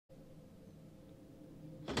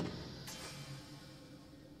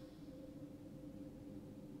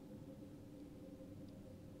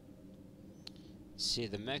See,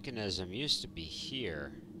 the mechanism used to be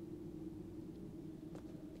here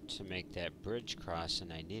to make that bridge cross,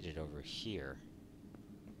 and I need it over here.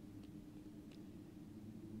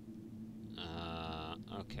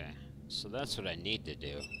 Okay. So that's what I need to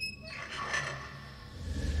do.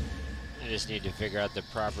 I just need to figure out the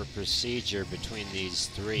proper procedure between these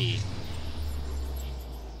three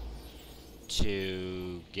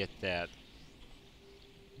to get that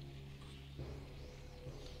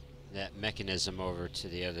mechanism over to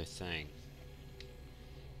the other thing.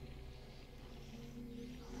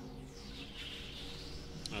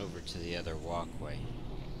 Over to the other walkway.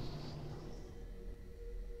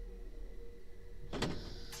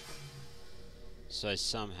 So I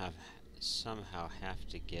somehow have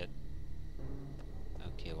to get...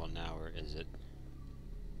 Okay, well now where is it?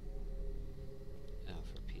 Oh,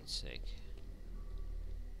 for Pete's sake.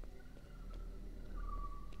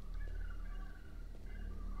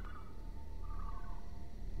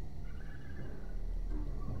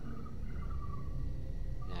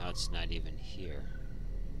 Now it's not even here.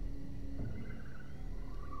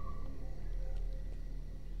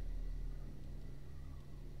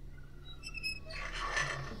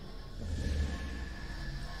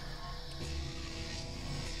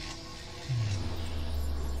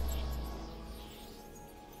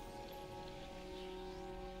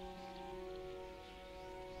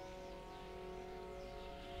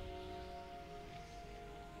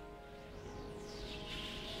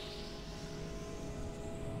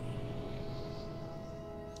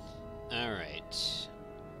 Alright.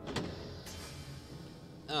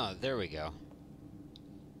 Oh, there we go.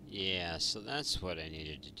 Yeah, so that's what I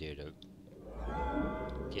needed to do to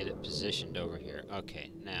get it positioned over here.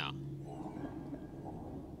 Okay, now.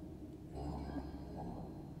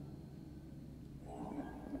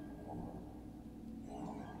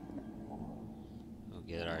 We'll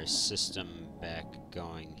get our system back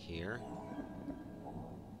going here.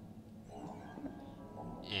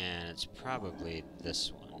 And it's probably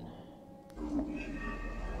this one.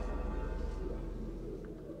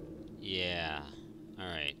 Yeah.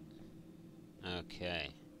 Alright. Okay.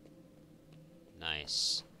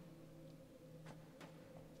 Nice.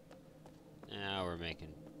 Now we're making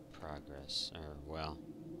progress. Or, well,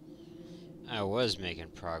 I was making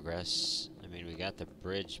progress. I mean, we got the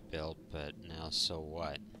bridge built, but now so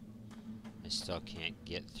what? I still can't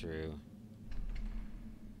get through.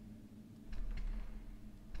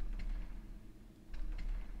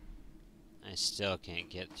 I still can't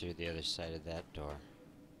get through the other side of that door.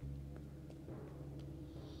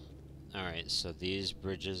 Alright, so these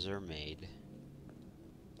bridges are made.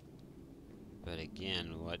 But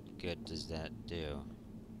again, what good does that do?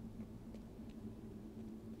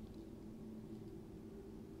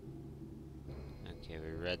 Okay,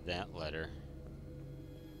 we read that letter.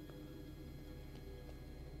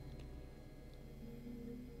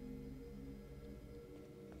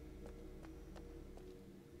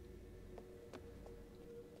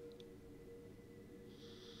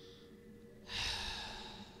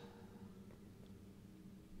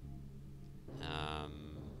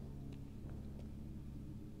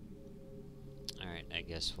 Alright, I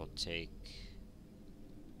guess we'll take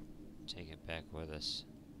it back with us.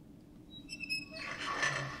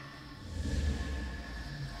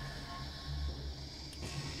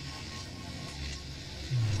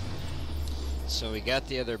 So we got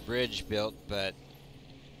the other bridge built, but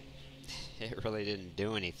it really didn't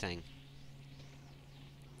do anything.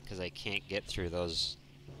 Because I can't get through those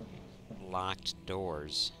locked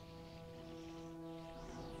doors.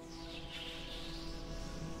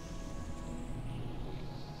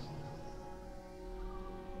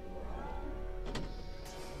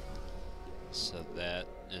 So that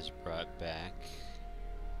is brought back.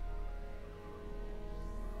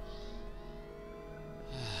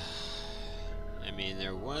 I mean,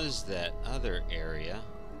 there was that other area.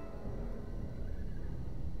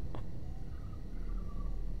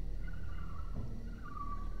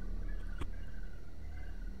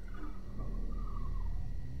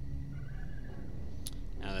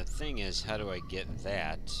 Now the thing is, how do I get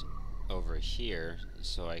that over here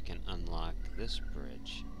so I can unlock this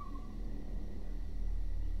bridge?